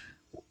wall.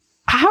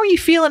 How are you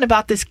feeling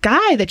about this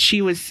guy that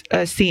she was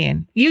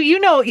seeing? You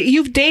know,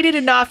 you've dated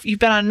enough. You've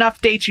been on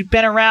enough dates. You've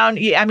been around.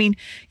 I mean,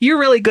 you're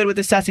really good with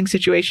assessing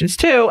situations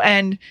too.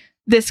 And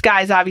this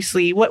guy's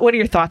obviously. What are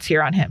your thoughts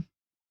here on him?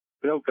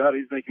 Oh God,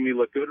 he's making me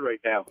look good right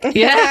now.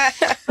 Yeah.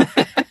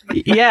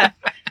 Yeah.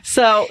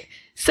 So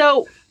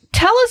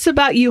tell us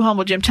about you,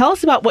 Humble Jim. Tell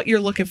us about what you're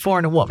looking for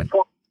in a woman.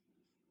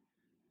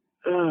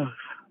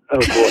 Oh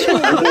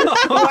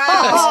boy.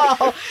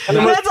 Wow.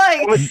 That's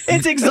like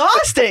it's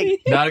exhausting.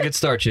 Not a good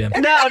start, Jim.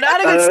 No, not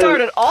a good start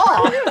at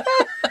all.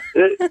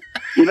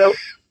 You know,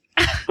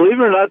 believe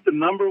it or not, the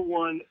number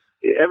one,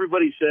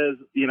 everybody says,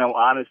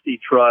 honesty,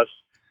 trust.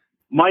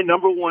 My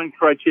number one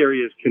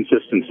criteria is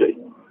consistency.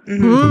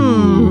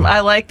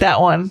 I like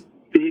that one.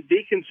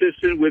 Be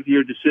consistent with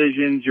your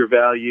decisions, your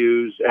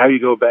values, how you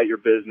go about your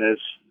business.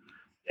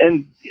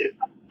 And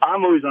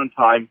I'm always on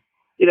time.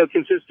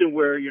 Consistent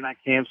where you're not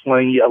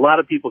canceling. A lot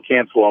of people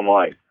cancel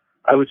online.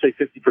 I would say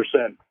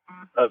 50%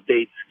 of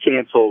dates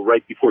cancel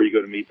right before you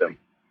go to meet them.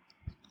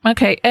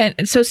 Okay,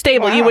 and so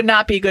Stable, Wow. you would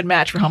not be a good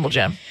match for Humble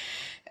Jim.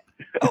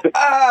 No,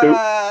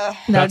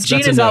 That's a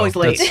Gina's no. always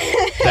late.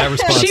 That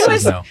response She says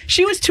was no.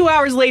 she was 2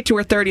 hours late to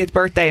her 30th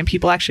birthday, and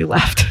people actually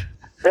left.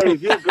 Hey,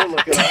 if you're good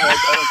looking,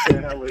 I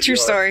don't care how late True you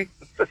are. story.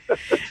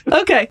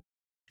 Okay,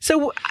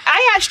 so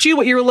I asked you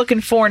what you were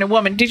looking for in a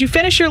woman. Did you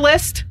finish your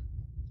list?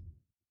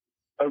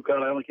 Oh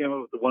God, I only came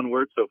up with the one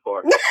word so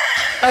far.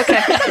 Okay,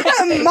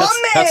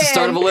 That's the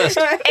start of a list.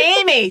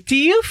 Amy, do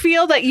you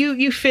feel that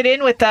you fit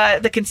in with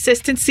the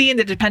consistency and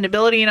the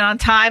dependability and on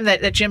time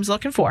that Jim's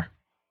looking for?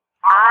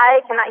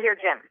 I cannot hear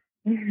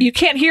Jim. You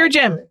can't hear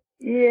Jim.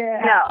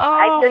 No,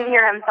 I couldn't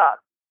hear him talk.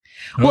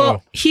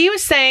 Well, he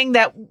was saying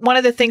that one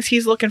of the things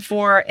he's looking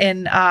for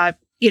in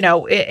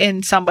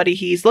in somebody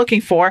he's looking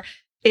for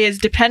is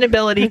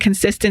dependability,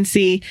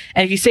 consistency,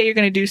 and if you say you're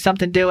going to do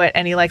something, do it.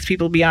 And he likes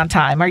people to be on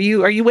time. Are you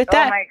with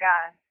that? Oh my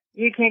gosh.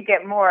 You can't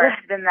get more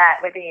than that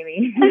with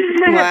Amy.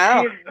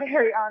 Wow. She's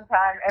very on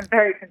time and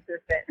very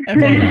consistent.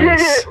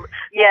 Okay.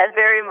 Yes,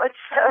 very much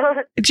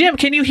so. Jim,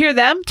 can you hear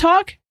them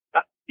talk?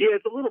 Yeah,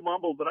 it's a little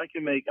mumbled, but I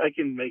can make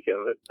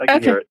of it. I can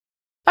Okay. hear it.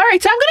 All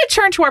right, so I'm going to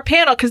turn to our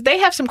panel because they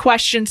have some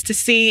questions to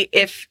see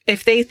if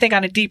they think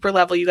on a deeper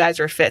level you guys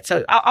are a fit.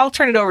 So I'll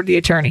turn it over to the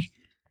attorney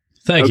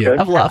Thank you.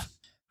 Okay. of love.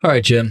 All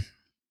right, Jim.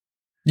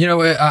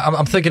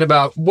 I'm thinking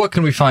about what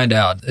can we find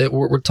out.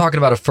 We're talking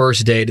about a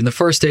first date, and the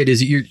first date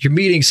is you're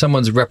meeting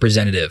someone's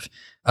representative.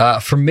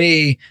 For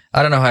me,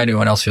 I don't know how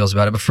anyone else feels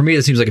about it, but for me,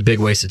 it seems like a big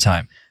waste of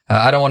time.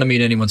 I don't want to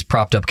meet anyone's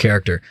propped up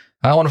character.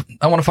 I want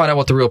to find out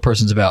what the real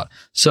person's about.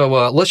 So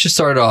let's just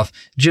start it off.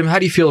 Jim, how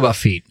do you feel about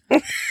feet?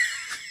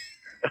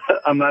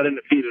 I'm not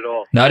into feet at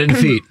all. Not into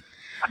feet.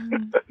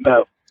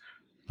 No.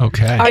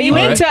 Okay. Are you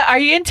All right. are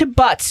you into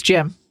butts,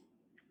 Jim?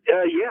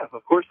 Yeah,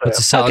 of course I am. That's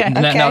a solid. Okay.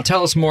 Now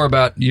tell us more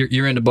about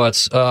you're into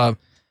butts.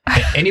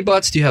 Any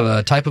butts? Do you have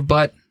a type of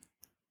butt?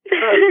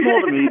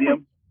 Small to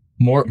medium.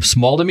 More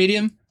small to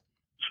medium?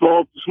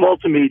 Small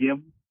to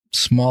medium.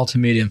 Small to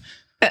medium.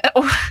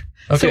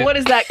 So what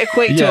does that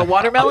equate to? A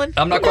watermelon?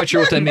 I'm not quite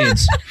sure what that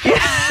means.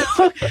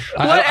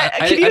 I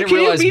Can didn't you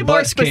realize be more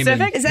butts came in.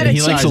 specific? Is that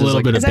he likes a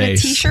little bit is of that a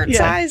bass, t-shirt Yeah.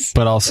 size?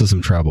 but also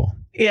some treble.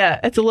 Yeah,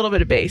 it's a little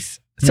bit of bass.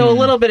 So a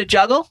little bit of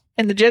juggle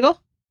in the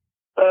jiggle?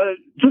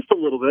 Just a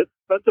little bit.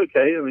 That's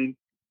okay. I mean,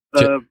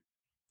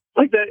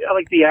 like that. I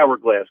like the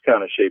hourglass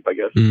kind of shape, I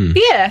guess. Mm.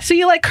 Yeah, so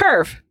you like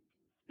curve,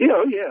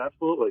 Yeah,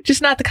 absolutely.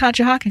 just not the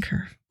Conshohocken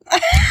curve.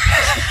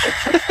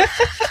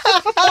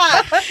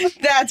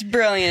 That's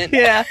brilliant.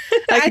 Yeah,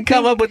 I can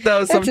come up with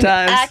those That's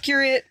sometimes. an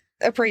accurate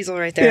appraisal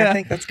right there. Yeah. I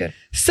think that's good.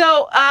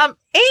 So,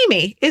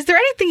 Amy, is there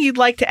anything you'd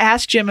like to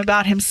ask Jim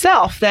about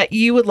himself that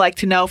you would like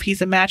to know if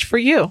he's a match for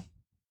you?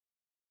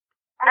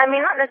 I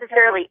mean, not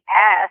necessarily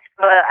ask,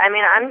 but I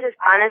mean, I'm just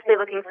honestly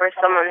looking for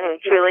someone who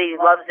truly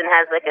loves and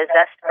has like a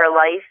zest for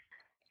life.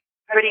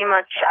 Pretty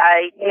much,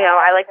 I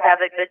like to have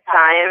a good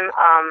time,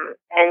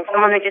 and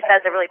someone who just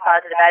has a really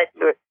positive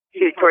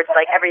attitude towards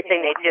like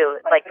everything they do,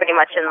 like pretty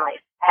much in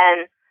life.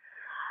 And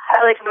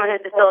I like someone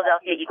who's a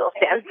Philadelphia Eagles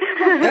fan.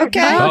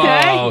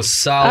 Okay. Oh,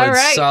 solid, All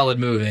right. solid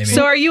move, Amy.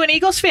 So, are you an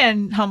Eagles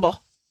fan,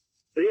 Humble?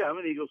 Yeah, I'm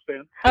an Eagles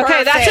fan.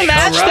 Okay, that's a Perfect.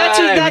 match. All That's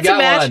right, we a got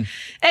match. one.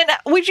 And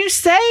would you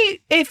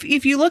say, if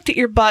you looked at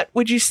your butt,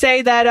 would you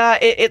say that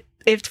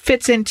it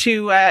fits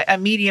into a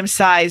medium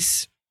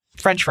size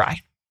French fry?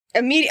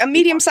 A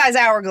medium-sized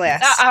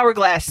hourglass.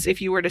 Hourglass, if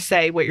you were to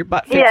say what your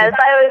butt fits Yes, in.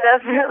 I would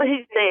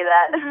definitely say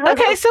that.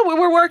 Okay, so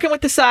we're working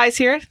with the size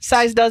here.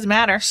 Size does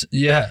matter.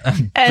 Yeah,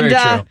 And very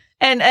true.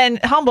 and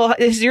Humble,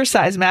 does your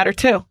size matter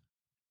too?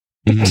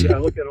 Mhm. Yeah, I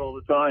look at it all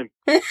the time.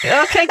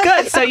 Okay,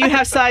 good. So you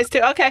have size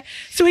too. Okay,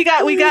 so we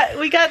got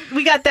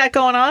that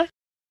going on.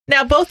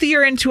 Now both of you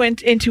are into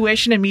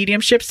intuition and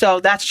mediumship,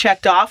 so that's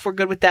checked off. We're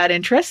good with that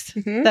interest.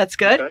 Mhm. That's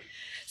good. Okay.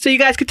 So you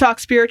guys could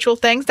talk spiritual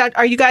things.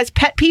 Are you guys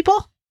pet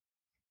people?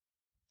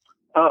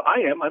 I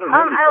am. I don't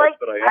have any pets,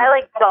 but I am. I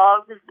like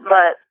dogs,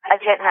 but I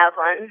can't have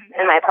one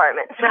in my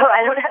apartment, so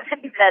I don't have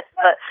any pets.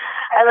 But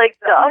I like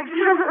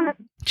dogs.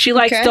 She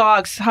likes Okay.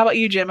 dogs. How about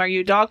you, Jim? Are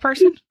you a dog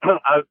person?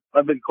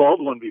 I've been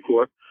called one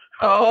before.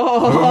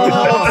 Oh,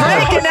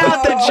 breaking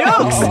out the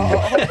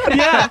jokes.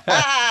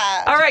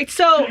 Yeah. All right.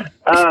 So,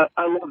 I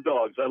love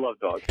dogs. I love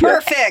dogs.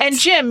 Perfect. and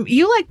Jim,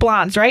 you like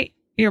blondes, right?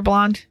 You're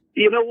blonde.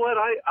 You know what?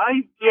 I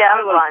Yeah, I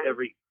I'm like blonde.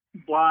 every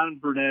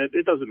blonde, brunette.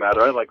 It doesn't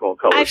matter. I like all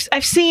colors.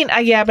 I've seen,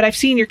 but I've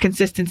seen your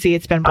consistency.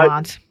 It's been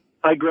blonde.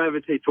 I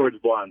gravitate towards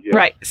blonde. Yeah.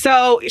 Right.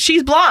 So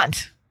she's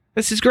blonde.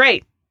 This is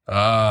great.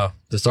 The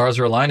stars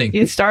are aligning.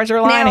 The stars are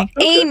now, aligning.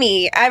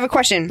 Amy, I have a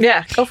question.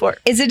 Yeah, go for it.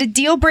 Is it a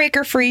deal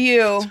breaker for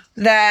you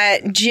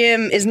that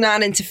Jim is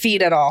not into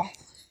feet at all?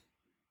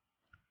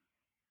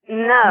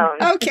 No.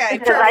 Okay,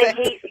 Because I perfect.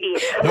 hate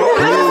feet. that.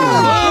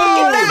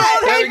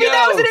 There we Maybe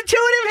that was an go.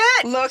 intuitive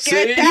hit. Look See?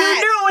 at You that.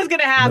 knew it was going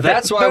to happen.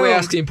 That's why we Boom.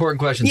 ask the important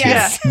questions.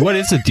 Yes. What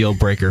is a deal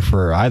breaker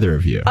for either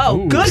of you?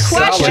 Oh, good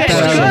solid. question. Get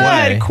that out of the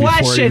way Good before it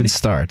question. even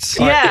starts.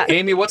 All right, Yeah.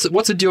 Amy, what's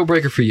a deal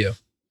breaker for you?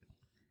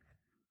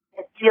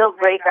 A deal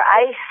breaker.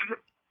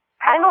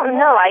 I don't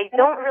know. I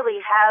don't really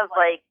have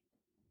like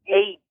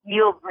a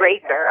deal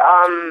breaker.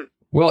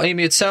 Well,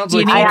 Amy, it sounds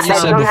like You what need you I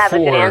said don't have a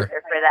good before. answer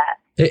for that.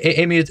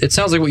 Amy, it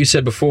sounds like what you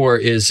said before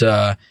is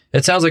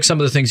it sounds like some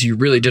of the things you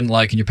really didn't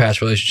like in your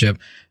past relationship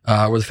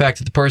were the fact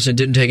that the person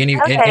didn't take any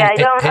Okay,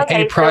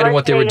 any pride in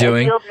what they were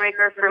doing. A deal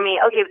breaker for me.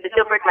 Okay, but the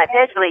deal breaker in my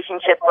past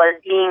relationship was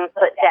being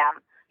put down,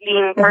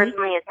 being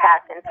personally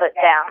attacked and put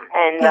down,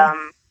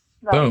 and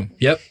Boom.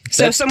 Yep.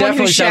 So That someone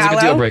definitely who's sounds like a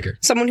deal shallow, breaker.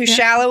 someone who's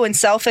shallow and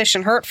selfish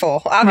and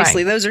hurtful.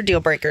 Obviously, those are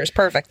deal breakers.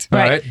 Perfect. All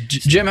Right. right,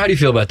 Jim, how do you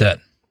feel about that?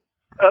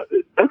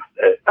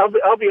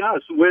 I'll be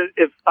honest.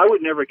 If I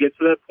would never get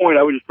to that point,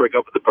 I would just break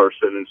up with the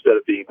person instead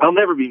of being. I'll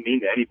never be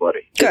mean to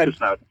anybody. Good. It's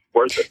just not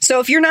worth it. So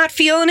if you're not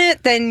feeling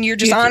it, then you're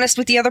just honest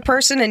with the other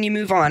person and you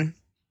move on.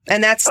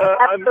 And that's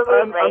absolutely,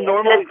 I'm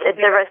normally. it's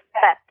a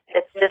respect.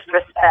 It's just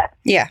respect.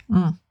 yeah.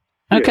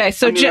 Okay,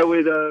 so I mean, Jim. I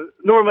would,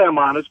 normally I'm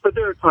honest, but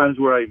there are times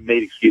where I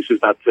made excuses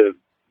not to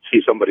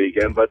see somebody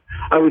again. But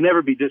I would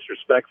never be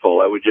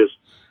disrespectful. I would just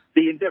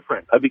be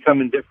indifferent. I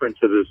become indifferent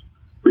to this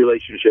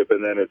relationship,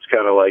 and then it's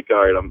kind of like, all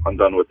right, I'm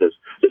done with this.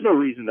 There's no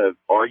reason to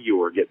argue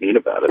or get mean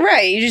about it.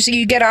 Right.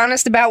 You get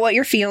honest about what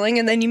you're feeling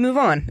and then you move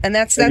on. And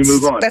that's And you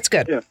move on. that's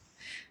good. Yeah.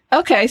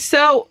 Okay,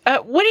 so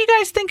what do you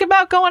guys think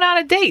about going on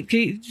a date? Do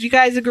you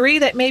guys agree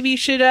that maybe you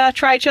should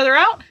try each other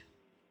out?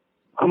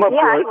 I'm up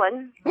Yeah, for I it.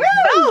 would.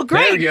 Oh,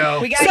 great. There we go.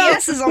 We got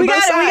yeses on we both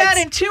got sides.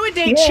 into a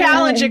date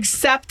challenge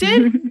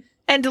accepted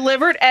and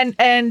delivered, and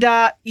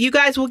you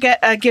guys will get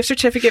a gift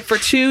certificate for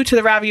 2 to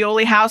the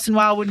Ravioli House in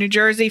Wildwood, New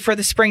Jersey for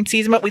the spring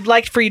season. But we'd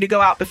like for you to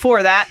go out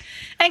before that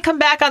and come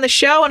back on the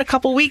show in a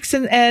couple weeks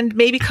and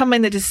maybe come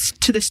in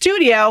to the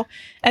studio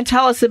and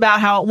tell us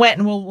about how it went,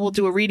 and we'll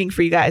do a reading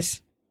for you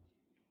guys.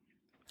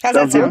 How's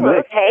that Sounds sound? good.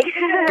 Okay.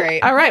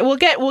 Great. All right, we'll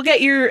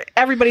get your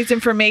everybody's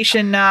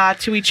information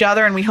to each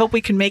other, and we hope we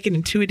can make it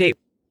into a date.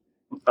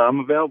 I'm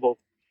available.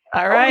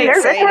 All right.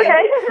 Nervous, exciting.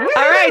 okay.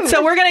 All right.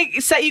 So we're going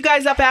to set you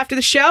guys up after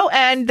the show,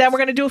 and then we're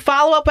going to do a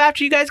follow-up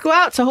after you guys go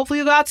out. So hopefully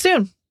you'll go out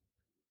soon.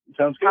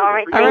 Sounds good. All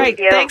right, All right. Thank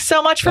you. Thanks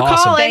so much for Awesome.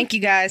 calling. Thank you,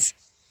 guys.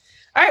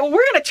 All right. Well,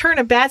 we're going to turn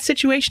a bad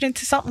situation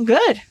into something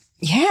good.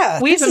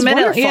 Yeah, We have this a is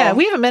minute. wonderful. Yeah,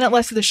 we have a minute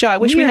left of the show. I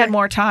wish we We're- had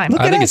more time.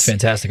 Look I at think us. it's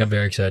fantastic. I'm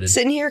very excited.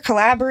 Sitting here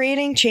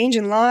collaborating,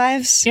 changing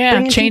lives, Yeah,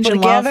 bringing changing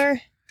people love.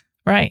 together.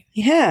 Right.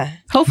 Yeah,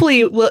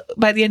 Hopefully,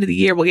 by the end of the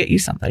year, we'll get you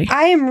somebody.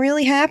 I am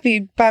really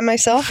happy by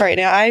myself right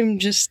now. I'm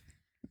just,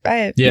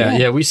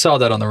 Yeah, we saw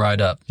that on the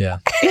ride up. Yeah.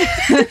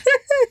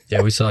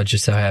 Yeah, we saw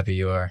just how happy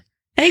you are.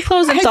 Any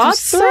closing I'm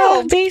thoughts,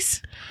 thrilled.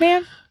 Base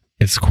man?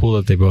 It's cool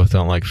that they both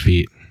don't like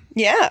feet.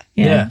 yeah.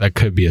 Yeah. That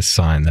could be a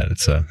sign that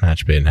it's a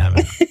match made in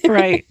heaven.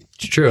 Right.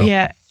 It's true.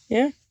 Yeah.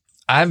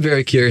 I'm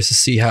very curious to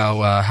see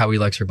how he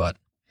likes her butt.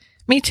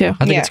 Me too. I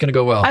think Yeah. it's going to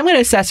go well. I'm going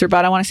to assess her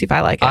butt. I want to see if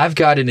I like it. I've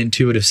got an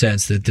intuitive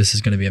sense that this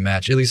is going to be a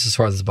match, at least as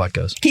far as the butt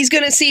goes. He's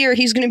gonna see her.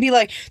 He's gonna be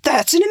like,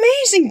 "That's an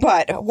amazing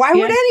butt. Why would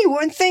Yeah.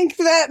 anyone think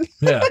that?"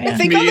 Yeah.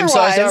 Think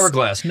Medium-sized otherwise.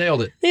 hourglass.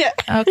 Nailed it. Yeah.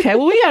 Okay.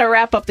 Well, we got to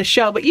wrap up the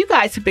show, but you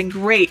guys have been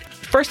great.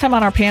 First time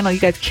on our panel. You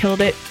guys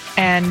killed it,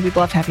 and we'd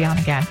love to have you on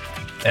again.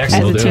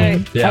 Excellent. As a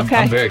team. Yeah, Okay.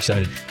 I'm very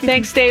excited.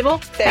 Thanks, Stable.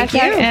 Thank you.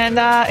 And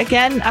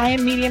again, I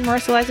am Medium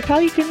Marissa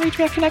Lizapel. You can reach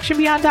me at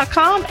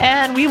connectionbeyond.com,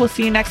 and we will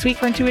see you next week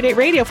for Intuitive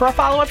Radio for our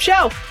follow-up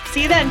show.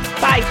 See you then.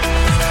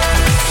 Bye.